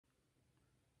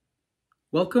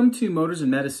Welcome to Motors in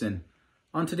Medicine.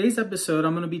 On today's episode,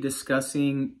 I'm going to be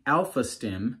discussing Alpha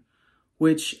Stim,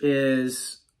 which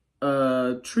is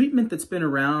a treatment that's been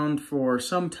around for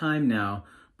some time now,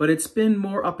 but it's been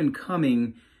more up and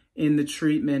coming in the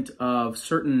treatment of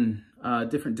certain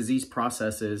different disease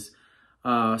processes,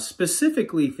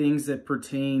 specifically things that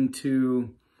pertain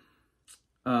to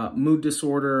mood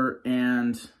disorder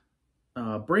and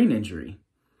brain injury.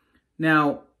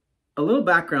 Now, a little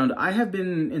background, I have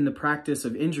been in the practice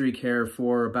of injury care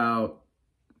for about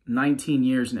 19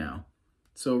 years now,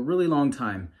 so a really long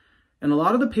time. And a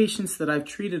lot of the patients that I've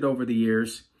treated over the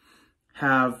years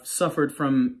have suffered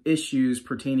from issues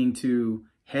pertaining to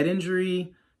head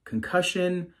injury,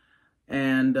 concussion,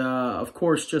 and of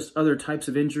course, just other types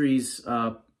of injuries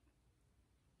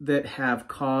that have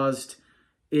caused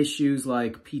issues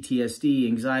like PTSD,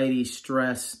 anxiety,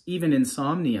 stress, even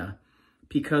insomnia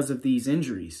because of these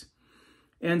injuries.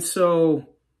 And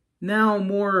so now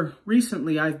more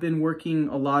recently, I've been working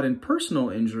a lot in personal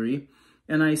injury,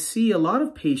 and I see a lot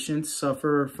of patients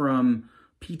suffer from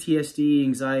PTSD,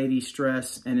 anxiety,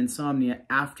 stress, and insomnia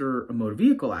after a motor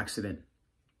vehicle accident.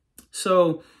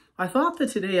 So I thought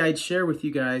that today I'd share with you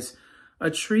guys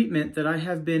a treatment that I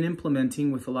have been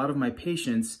implementing with a lot of my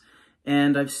patients,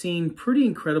 and I've seen pretty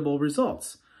incredible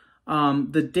results.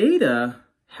 The data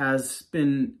has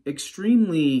been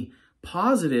extremely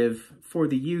positive for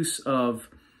the use of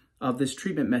this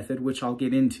treatment method, which I'll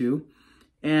get into,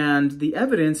 and the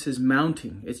evidence is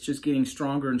mounting. It's just getting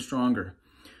stronger and stronger.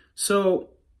 So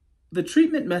the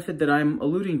treatment method that I'm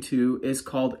alluding to is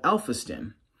called Alpha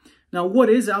Stim. Now, what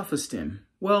is Alpha Stim?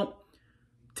 Well,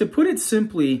 to put it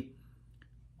simply,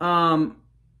 in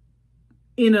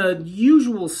a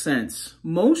usual sense,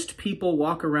 most people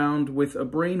walk around with a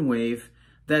brainwave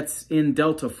that's in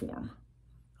delta form,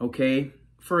 okay?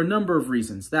 For a number of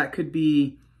reasons. That could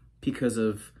be because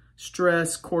of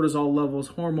stress, cortisol levels,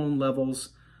 hormone levels,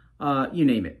 you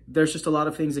name it. There's just a lot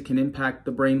of things that can impact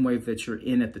the brainwave that you're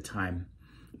in at the time.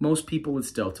 Most people,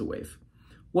 it's delta wave.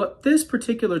 What this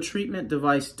particular treatment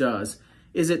device does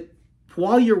is it,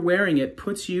 while you're wearing it,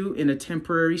 puts you in a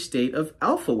temporary state of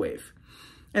alpha wave.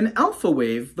 And alpha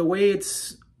wave, the way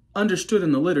it's understood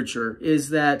in the literature, is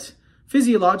that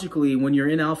physiologically, when you're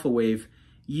in alpha wave,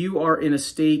 you are in a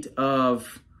state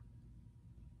of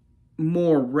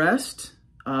more rest.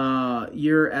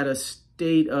 You're at a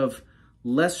state of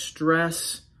less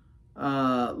stress,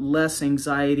 less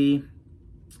anxiety.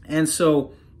 And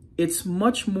so it's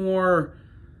much more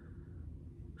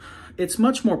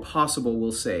possible,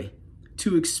 we'll say,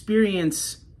 to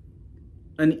experience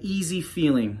an easy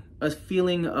feeling, a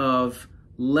feeling of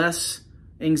less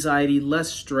anxiety, less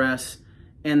stress.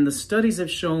 And the studies have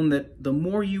shown that the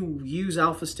more you use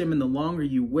Alpha Stim and the longer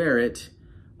you wear it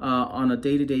on a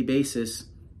day-to-day basis,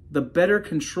 the better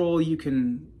control you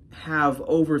can have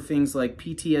over things like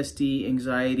PTSD,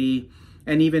 anxiety,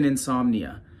 and even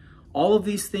insomnia. All of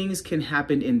these things can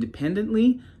happen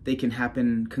independently. They can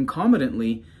happen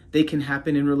concomitantly. They can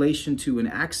happen in relation to an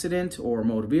accident or a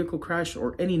motor vehicle crash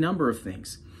or any number of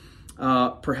things.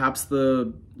 Perhaps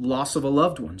the loss of a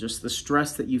loved one, just the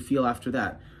stress that you feel after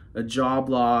that. A job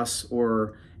loss,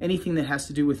 or anything that has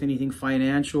to do with anything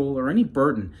financial or any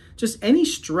burden. Just any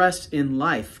stress in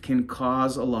life can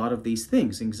cause a lot of these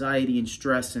things, anxiety and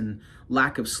stress and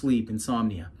lack of sleep,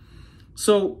 insomnia.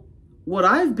 So what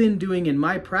I've been doing in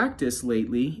my practice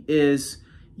lately is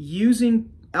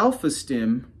using Alpha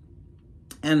Stim,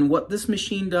 and what this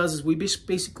machine does is we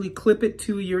basically clip it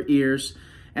to your ears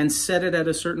and set it at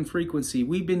a certain frequency.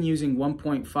 We've been using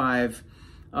 1.5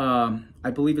 I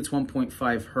believe it's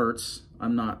 1.5 hertz.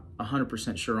 I'm not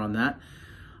 100% sure on that.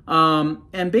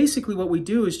 And basically what we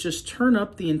do is just turn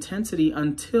up the intensity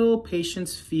until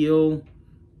patients feel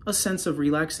a sense of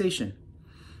relaxation.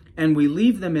 And we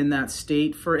leave them in that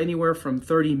state for anywhere from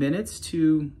 30 minutes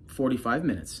to 45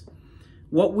 minutes.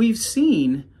 What we've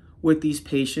seen with these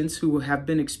patients who have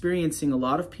been experiencing a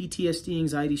lot of PTSD,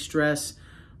 anxiety, stress,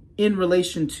 in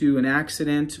relation to an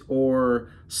accident or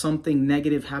something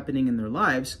negative happening in their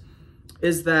lives,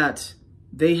 is that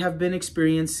they have been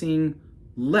experiencing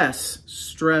less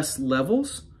stress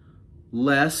levels,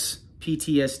 less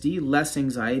PTSD, less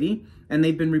anxiety, and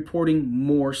they've been reporting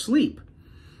more sleep.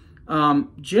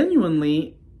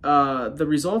 Genuinely, the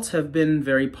results have been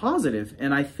very positive,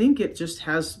 and I think it just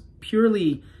has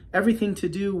purely everything to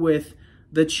do with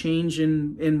the change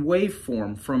in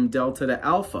waveform from delta to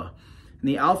alpha. And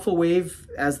the alpha wave,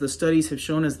 as the studies have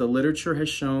shown, as the literature has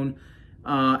shown,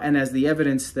 and as the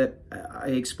evidence that I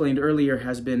explained earlier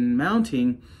has been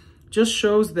mounting, just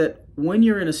shows that when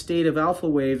you're in a state of alpha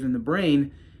wave in the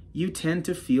brain, you tend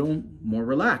to feel more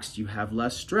relaxed. You have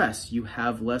less stress. You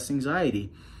have less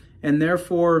anxiety. And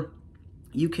therefore,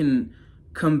 you can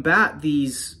combat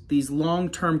these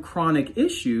long-term chronic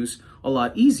issues a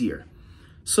lot easier.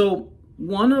 So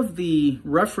one of the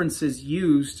references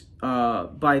used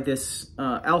by this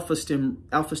Alpha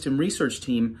Stim research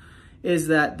team is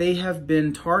that they have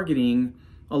been targeting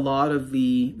a lot of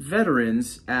the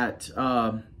veterans at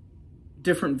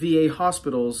different VA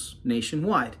hospitals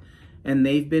nationwide. And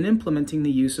they've been implementing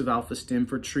the use of Alpha Stim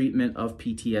for treatment of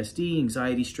PTSD,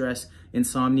 anxiety, stress,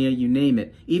 insomnia, you name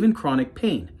it, even chronic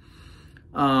pain.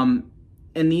 And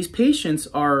these patients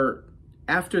are,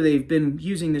 after they've been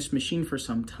using this machine for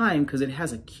some time, because it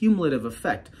has a cumulative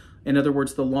effect. In other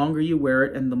words, the longer you wear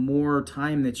it and the more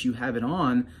time that you have it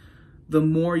on, the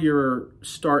more your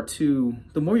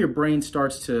brain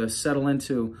starts to settle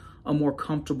into a more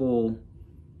comfortable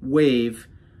wave,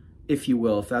 if you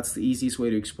will, if that's the easiest way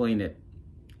to explain it,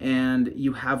 and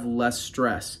you have less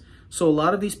stress. So a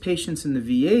lot of these patients in the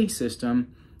VA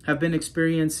system have been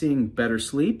experiencing better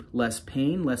sleep, less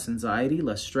pain, less anxiety,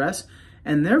 less stress,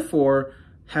 and therefore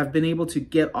have been able to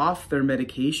get off their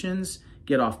medications,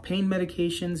 get off pain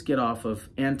medications, get off of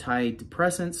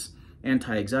antidepressants,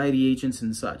 anti-anxiety agents,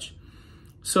 and such.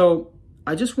 So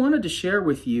I just wanted to share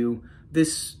with you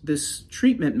this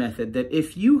treatment method that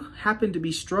if you happen to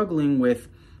be struggling with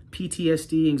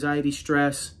PTSD, anxiety,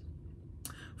 stress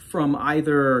from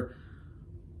either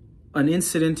an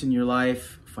incident in your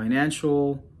life,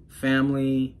 financial,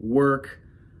 family, work,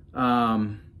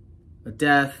 a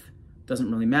death,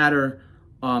 doesn't really matter,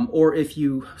 or if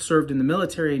you served in the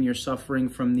military and you're suffering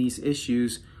from these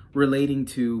issues relating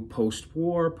to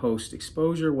post-war,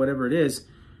 post-exposure, whatever it is,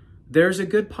 there's a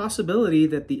good possibility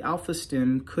that the Alpha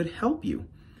Stim could help you.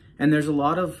 And there's a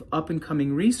lot of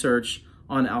up-and-coming research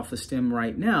on Alpha Stim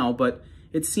right now, but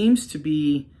it seems to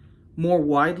be more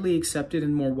widely accepted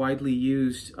and more widely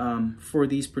used for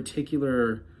these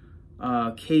particular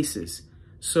cases.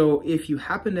 So if you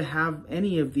happen to have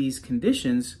any of these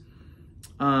conditions,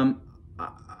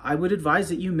 I would advise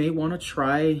that you may want to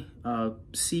try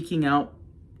seeking out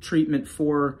treatment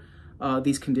for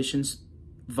these conditions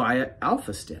via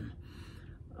Alpha Stim.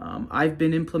 I've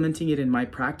been implementing it in my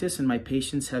practice, and my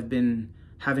patients have been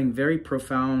having very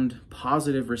profound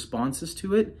positive responses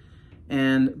to it.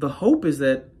 And the hope is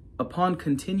that upon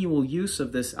continual use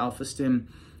of this Alpha Stim,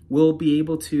 we'll be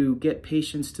able to get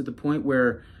patients to the point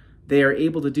where they are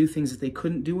able to do things that they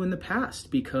couldn't do in the past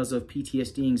because of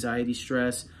PTSD, anxiety,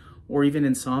 stress, or even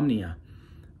insomnia.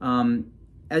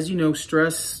 As you know,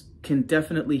 stress can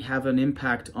definitely have an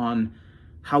impact on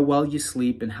how well you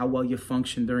sleep and how well you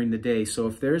function during the day. So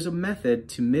if there's a method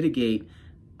to mitigate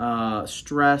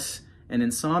stress and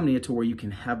insomnia to where you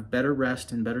can have better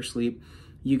rest and better sleep,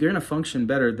 you're going to function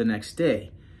better the next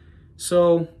day.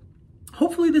 So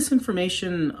hopefully this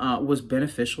information was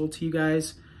beneficial to you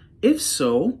guys. If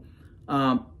so,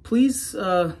 please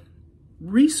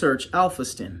research Alpha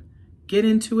Stim. Get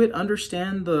into it,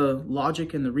 understand the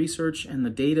logic and the research and the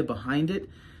data behind it.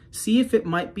 See if it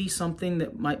might be something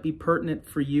that might be pertinent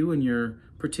for you in your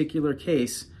particular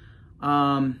case.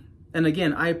 And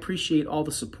again, I appreciate all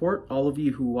the support, all of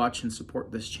you who watch and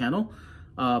support this channel.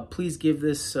 Please give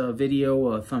this video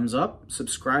a thumbs up.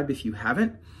 Subscribe if you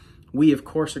haven't. We, of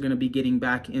course, are going to be getting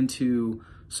back into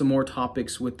some more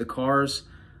topics with the cars.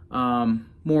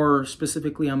 More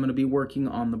specifically, I'm going to be working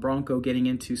on the Bronco, getting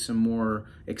into some more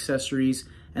accessories.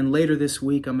 And later this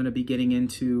week, I'm going to be getting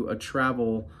into a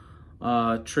travel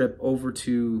trip over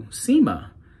to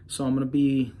SEMA. So I'm going to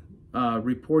be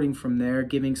reporting from there,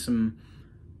 giving some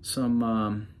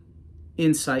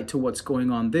insight to what's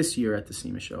going on this year at the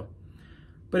SEMA show.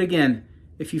 But again,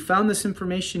 if you found this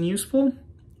information useful,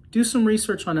 do some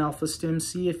research on Alpha Stim,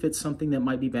 see if it's something that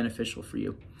might be beneficial for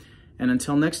you. And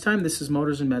until next time, this is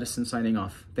Motors and Medicine signing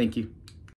off. Thank you.